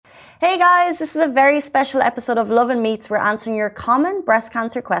Hey guys, this is a very special episode of Love and Meets. We're answering your common breast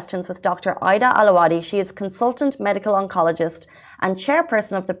cancer questions with Dr. Aydah Al Awadhi. She is consultant medical oncologist and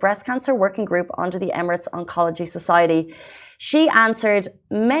chairperson of the breast cancer working group under the Emirates Oncology Society. She answered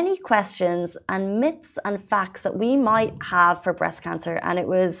many questions and myths and facts that we might have for breast cancer, and it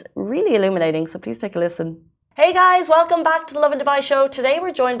was really illuminating, so please take a listen. Hey guys, welcome back to the Love and Dubai show. Today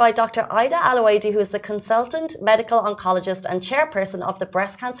we're joined by Dr. Aydah Al Awadhi, who is the consultant medical oncologist and chairperson of the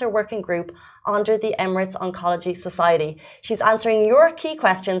breast cancer working group under the Emirates Oncology Society. She's answering your key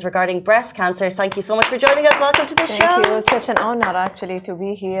questions regarding breast cancers. Thank you so much for joining us. Welcome to the show. Thank you. It's such an honor actually to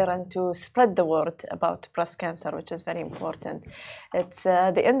be here and to spread the word about breast cancer, which is very important. It's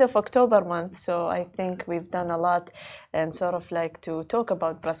the end of October month, so I think we've done a lot and sort of like to talk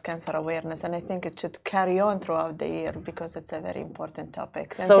about breast cancer awareness, and I think it should carry on throughout the year because it's a very important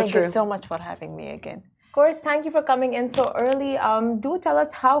topic. And thank you so much for having me again. Of course, thank you for coming in so early. Do tell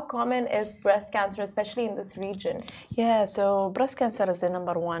us, how common is breast cancer, especially in this region? Yeah, so breast cancer is the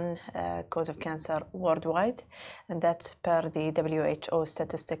 #1 cause of cancer worldwide, and that's per the WHO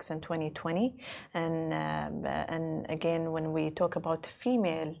statistics in 2020. And again, when we talk about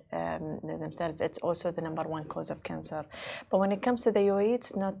female themselves, it's also the #1 cause of cancer. But when it comes to the UAE,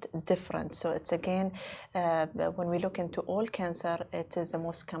 it's not different. So it's again, when we look into all cancer, it is the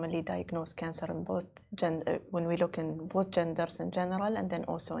most commonly diagnosed cancer in both when we look in both genders in general, and then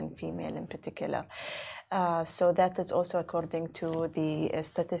also in female in particular. So that is also according to the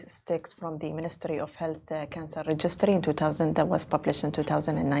statistics from the Ministry of Health Cancer Registry in 2000 that was published in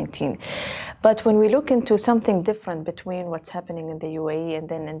 2019. But when we look into something different between what's happening in the UAE and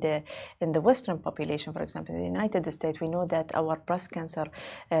then in the Western population, for example, in the United States, we know that our breast cancer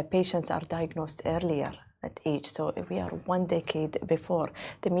patients are diagnosed earlier at age. So we are 1 decade before.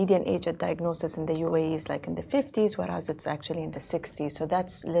 The median age at diagnosis in the UAE is like in the 50s, whereas it's actually in the 60s. So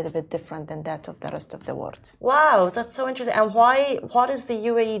that's a little bit different than that of the rest of the world. Wow, that's so interesting. And what is the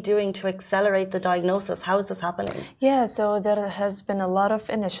UAE doing to accelerate the diagnosis? How is this happening? Yeah, so there has been a lot of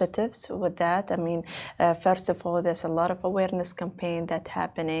initiatives with that. I mean, first of all, there's a lot of awareness campaign that's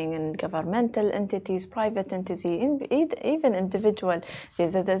happening in governmental entities, private entities, even individual.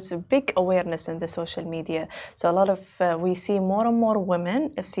 There's a big awareness in the social media. So a lot of we see more and more women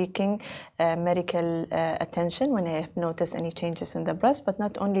seeking medical attention when they have noticed any changes in the breast. But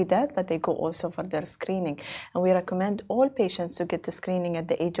not only that, but they go also for their screening. And we recommend all patients to get the screening at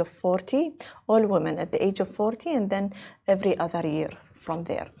the age of 40, all women at the age of 40, and then every other year from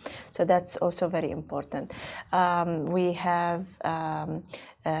there. So that's also very important. We have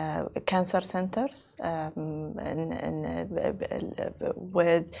cancer centers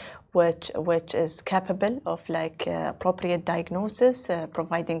which is capable of like appropriate diagnosis,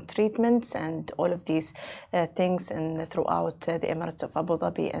 providing treatments and all of these things throughout the Emirates of Abu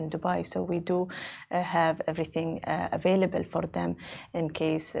Dhabi and Dubai. So we do have everything available for them in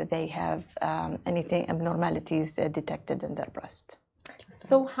case they have anything abnormalities detected in their breast.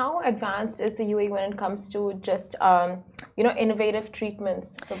 So how advanced is the UAE when it comes to just, innovative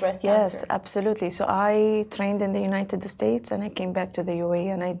treatments for breast cancer? Yes, absolutely. So I trained in the United States and I came back to the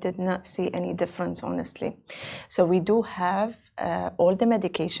UAE and I did not see any difference, honestly. So we do have all the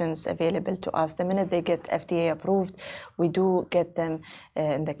medications available to us. The minute they get FDA approved, we do get them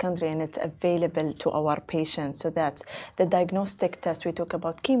in the country and it's available to our patients. So that's the diagnostic test. We talk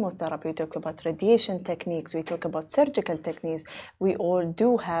about chemotherapy, we talk about radiation techniques, we talk about surgical techniques. We all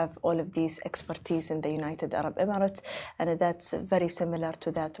do have all of these expertise in the United Arab Emirates, and that's very similar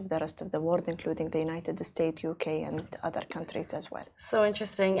to that of the rest of the world, including the United States, UK, and other countries as well. So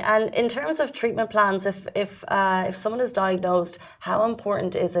interesting. And in terms of treatment plans, if someone is diagnosed, how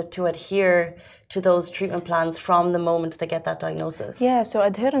important is it to adhere to those treatment plans from the moment they get that diagnosis? Yeah, so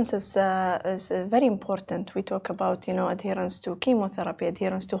adherence is very important. We talk about, adherence to chemotherapy,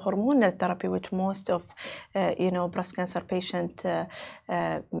 adherence to hormonal therapy, which most of, breast cancer patients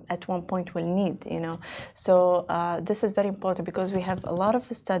at one point will need, So this is very important because we have a lot of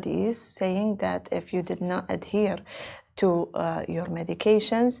studies saying that if you did not adhere to your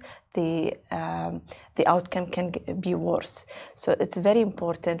medications, the outcome can be worse. So it's very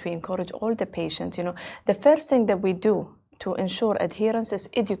important. We encourage all the patients. The first thing that we do to ensure adherence is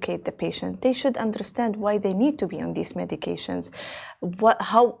educate the patient. They should understand why they need to be on these medications,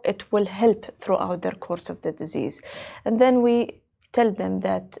 how it will help throughout their course of the disease. And then we tell them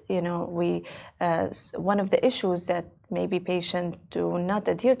that, one of the issues that maybe patients do not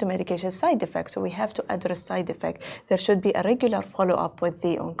adhere to medication side effects. So we have to address side effects. There should be a regular follow-up with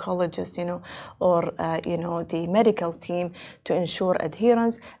the oncologist, or the medical team to ensure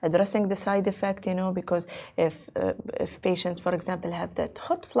adherence, addressing the side effect, because if patients, for example, have that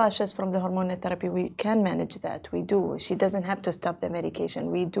hot flashes from the hormonal therapy, we can manage that. We do. She doesn't have to stop the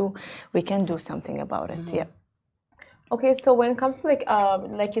medication. We can do something about it. Yeah. Okay, so when it comes to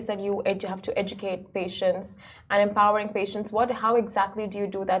like you said, you have to educate patients and empowering patients. How exactly do you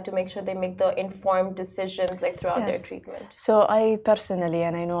do that to make sure they make the informed decisions throughout their treatment? So I personally,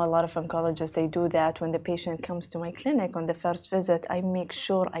 and I know a lot of oncologists, they do that when the patient comes to my clinic on the first visit. I make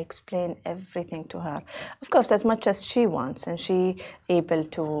sure I explain everything to her, of course, as much as she wants and she able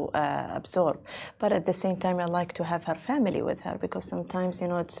to absorb. But at the same time, I like to have her family with her, because sometimes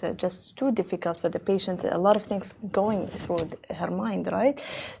it's just too difficult for the patient. A lot of things going through her mind, right?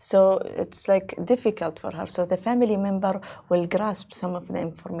 So it's difficult for her. So the family member will grasp some of the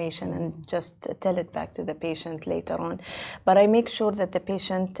information and just tell it back to the patient later on. But I make sure that the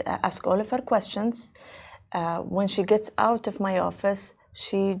patient asks all of her questions. When she gets out of my office,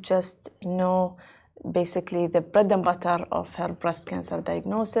 she just know basically the bread and butter of her breast cancer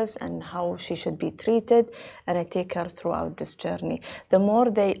diagnosis and how she should be treated, and I take her throughout this journey. The more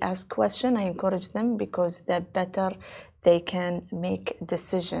they ask questions, I encourage them, because the better they can make a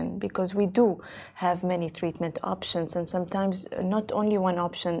decision, because we do have many treatment options, and sometimes not only one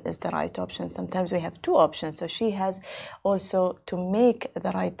option is the right option. Sometimes we have two options, so she has also to make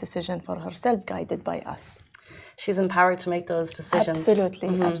the right decision for herself, guided by us. She's empowered to make those decisions. Absolutely,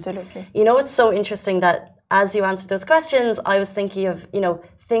 absolutely. It's so interesting that as you answered those questions, I was thinking of,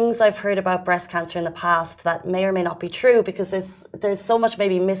 things I've heard about breast cancer in the past that may or may not be true, because there's so much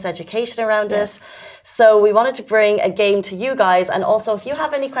maybe miseducation around it. So we wanted to bring a game to you guys, and also if you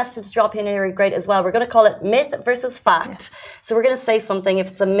have any questions, drop in here, great as well. We're going to call it myth versus fact. So we're going to say something. If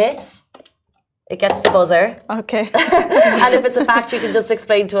it's a myth, it gets the buzzer. Okay. And if it's a fact, you can just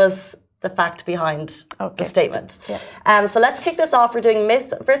explain to us the fact behind the statement. So let's kick this off. We're doing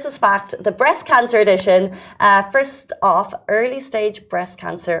myth versus fact, the breast cancer edition. First off, early stage breast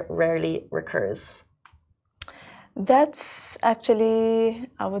cancer rarely recurs. That's actually,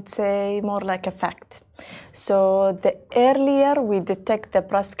 I would say, more like a fact. So the earlier we detect the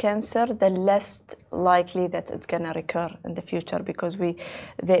breast cancer, the less likely that it's going to recur in the future, because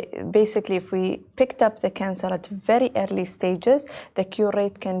basically if we picked up the cancer at very early stages, the cure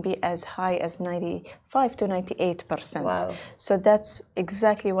rate can be as high as 95 to 98%. Wow. So that's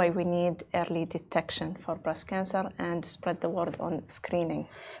exactly why we need early detection for breast cancer and spread the word on screening.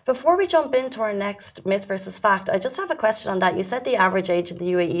 Before we jump into our next myth versus fact, I just have a question on that. You said the average age in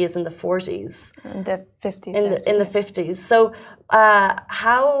the UAE is in the 40s. In the 50s. In the 50s. So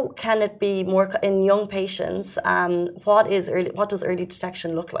how can it be more in young patients? What does early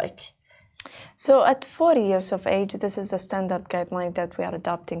detection look like? So at 40 years of age, this is a standard guideline that we are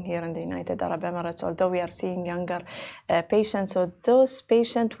adopting here in the United Arab Emirates, although we are seeing younger patients. So those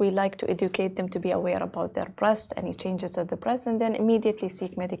patients, we like to educate them to be aware about their breast, any changes of the breast, and then immediately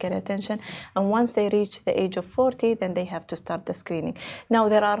seek medical attention. And once they reach the age of 40, then they have to start the screening. Now,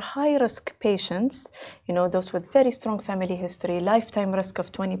 there are high-risk patients, those with very strong family history, lifetime risk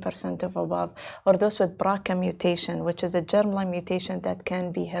of 20% of above, or those with BRCA mutation, which is a germline mutation that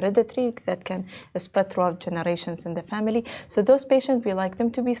can be hereditary, that can spread throughout generations in the family. So those patients, we like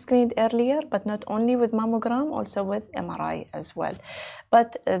them to be screened earlier, but not only with mammogram, also with MRI as well.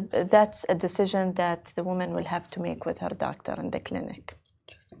 But that's a decision that the woman will have to make with her doctor in the clinic.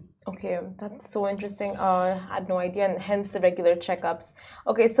 Okay, that's so interesting. I had no idea, and hence the regular checkups.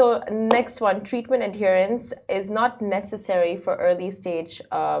 Okay, so next one, treatment adherence is not necessary for early stage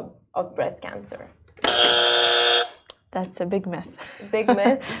of breast cancer. That's a big myth. Big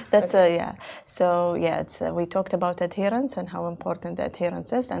myth? That's okay. So we talked about adherence and how important the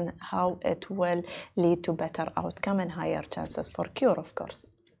adherence is and how it will lead to better outcome and higher chances for cure, of course.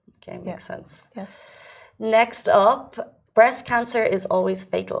 Okay, makes sense. Yes. Next up, breast cancer is always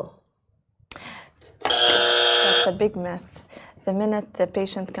fatal. That's a big myth. The minute the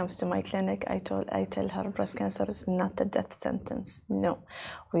patient comes to my clinic, I tell her breast cancer is not a death sentence. No,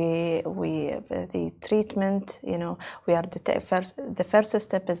 the treatment, we are the first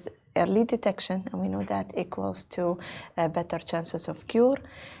step is early detection, and we know that equals to better chances of cure.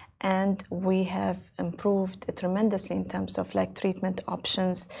 and we have improved tremendously in terms of like treatment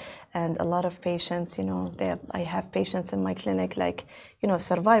options. And a lot of patients, I have patients in my clinic like,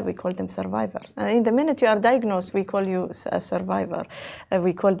 survive. We call them survivors. And in the minute you are diagnosed, we call you a survivor.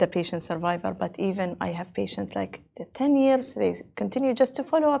 We call the patient survivor. But even I have patients like 10 years, they continue just to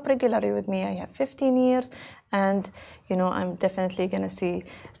follow up regularly with me. I have 15 years, and I'm definitely going to see,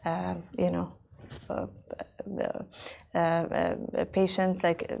 patients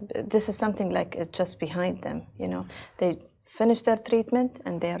like this is something like it's just behind them. They finish their treatment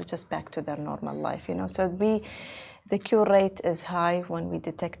and they are just back to their normal life. So the cure rate is high when we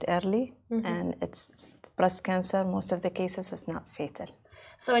detect early, and it's breast cancer. Most of the cases is not fatal.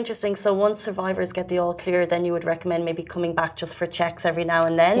 So interesting. So once survivors get the all clear, then you would recommend maybe coming back just for checks every now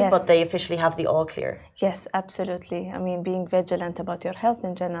and then, yes. But they officially have the all clear. Yes, absolutely. I mean, being vigilant about your health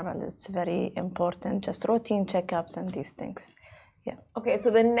in general is very important. Just routine checkups and these things. Yeah. Okay, so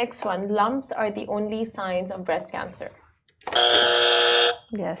the next one, lumps are the only signs of breast cancer.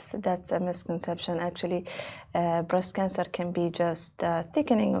 Yes, that's a misconception. Actually, breast cancer can be just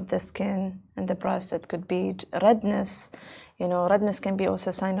thickening of the skin and the breast. It could be redness. Redness can be also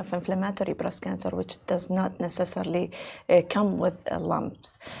a sign of inflammatory breast cancer, which does not necessarily come with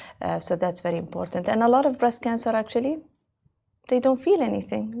lumps. So that's very important. And a lot of breast cancer, actually, they don't feel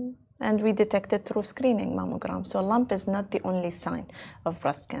anything. And we detect it through screening mammogram. So a lump is not the only sign of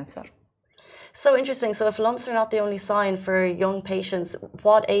breast cancer. So interesting. So if lumps are not the only sign for young patients,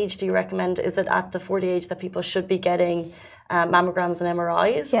 what age do you recommend? Is it at the 40 age that people should be getting mammograms and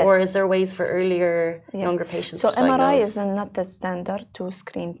MRIs? Yes. Or is there ways for earlier, younger patients to diagnose? MRI is not the standard to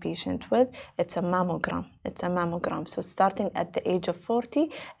screen patient with. It's a mammogram. So starting at the age of 40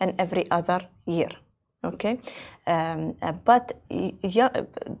 and every other year. Okay, but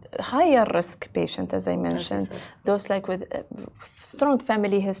higher risk patient, as I mentioned, those like with strong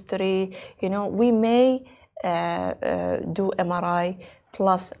family history, we may do MRI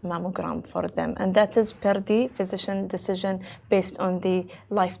plus mammogram for them, and that is per the physician decision based on the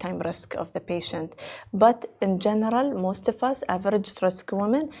lifetime risk of the patient. But in general, most of us average risk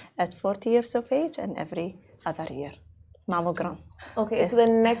women at 40 years of age and every other year. Mammogram. Okay, yes. So the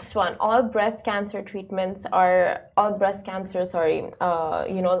next one, all breast cancer treatments are, is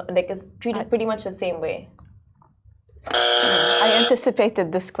treated pretty much the same way. I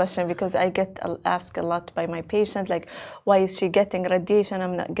anticipated this question because I get asked a lot by my patient, like, why is she getting radiation?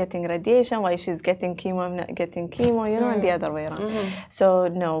 I'm not getting radiation. Why she's getting chemo? I'm not getting chemo, and the other way around. So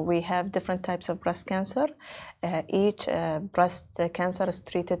no, we have different types of breast cancer. Each breast cancer is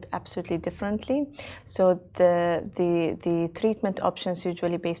treated absolutely differently. So the treatment options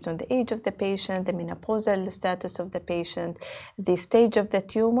usually based on the age of the patient, the menopausal status of the patient, the stage of the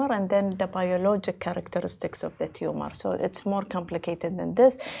tumor, and then the biologic characteristics of the tumor. So it's more complicated than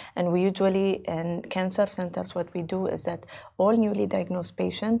this. And we usually, in cancer centers, what we do is that all newly diagnosed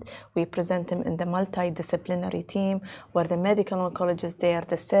patients, we present them in the multidisciplinary team where the medical oncologists there,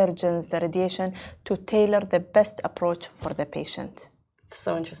 the surgeons, the radiation, to tailor the best approach for the patient.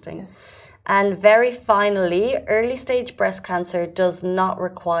 So interesting. Yes. And very finally, early stage breast cancer does not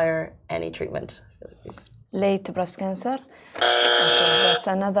require any treatment. Late breast cancer, okay, that's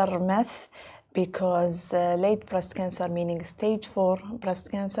another myth, because late breast cancer, meaning stage 4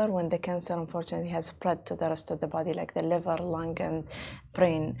 breast cancer, when the cancer unfortunately has spread to the rest of the body, like the liver, lung, and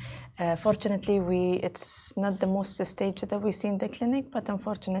brain. Fortunately, it's not the most stage that we see in the clinic, but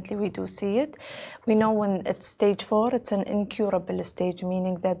unfortunately we do see it. We know when it's stage 4, it's an incurable stage,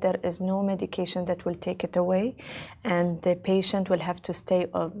 meaning that there is no medication that will take it away, and the patient will have to stay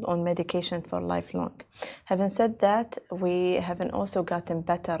on medication for lifelong. Having said that, we haven't also gotten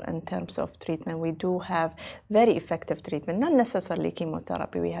better in terms of treatment. We do have very effective treatment, not necessarily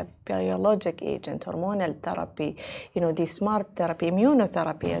chemotherapy. We have biologic agent, hormonal therapy, the smart therapy,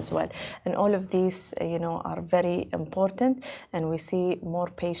 immunotherapy as well. And all of these, are very important. And we see more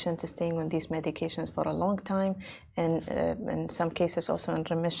patients staying on these medications for a long time, and in some cases also in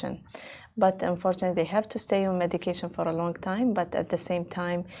remission. But unfortunately, they have to stay on medication for a long time, but at the same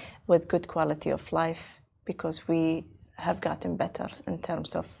time with good quality of life, because we have gotten better in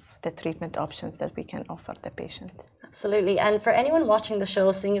terms of the treatment options that we can offer the patient. Absolutely. And for anyone watching the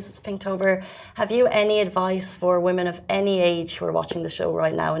show, seeing as it's Pinktober, have you any advice for women of any age who are watching the show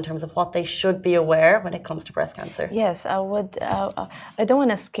right now in terms of what they should be aware when it comes to breast cancer? Yes, I would. I don't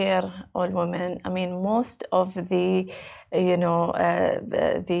want to scare all women. I mean, most of the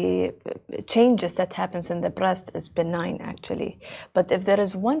the changes that happens in the breast is benign, actually. But if there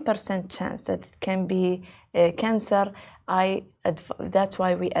is 1% chance that it can be cancer, that's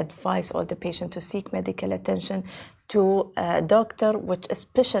why we advise all the patients to seek medical attention to a doctor which is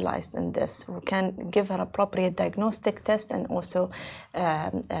specialized in this, who can give her appropriate diagnostic test and also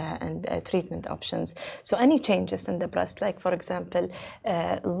treatment options. So any changes in the breast, like for example,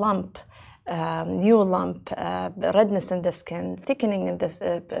 lump, new lump, redness in the skin, thickening in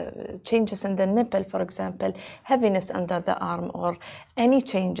the changes in the nipple, for example, heaviness under the arm, or any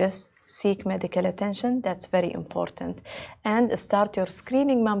changes, seek medical attention. That's very important. And start your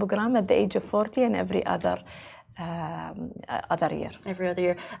screening mammogram at the age of 40 and every other year. Every other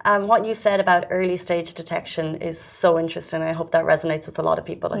year. What you said about early stage detection is so interesting. I hope that resonates with a lot of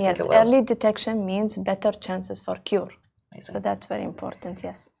people. I think it will. Early detection means better chances for cure. Amazing. So that's very important,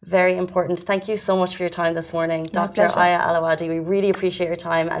 yes. Very important. Thank you so much for your time this morning. Dr. Aydah Al Awadhi, we really appreciate your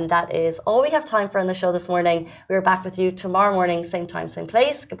time, and that is all we have time for on the show this morning. We're back with you tomorrow morning, same time, same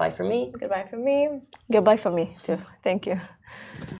place. Goodbye from me. Goodbye from me. Goodbye from me too. Thank you.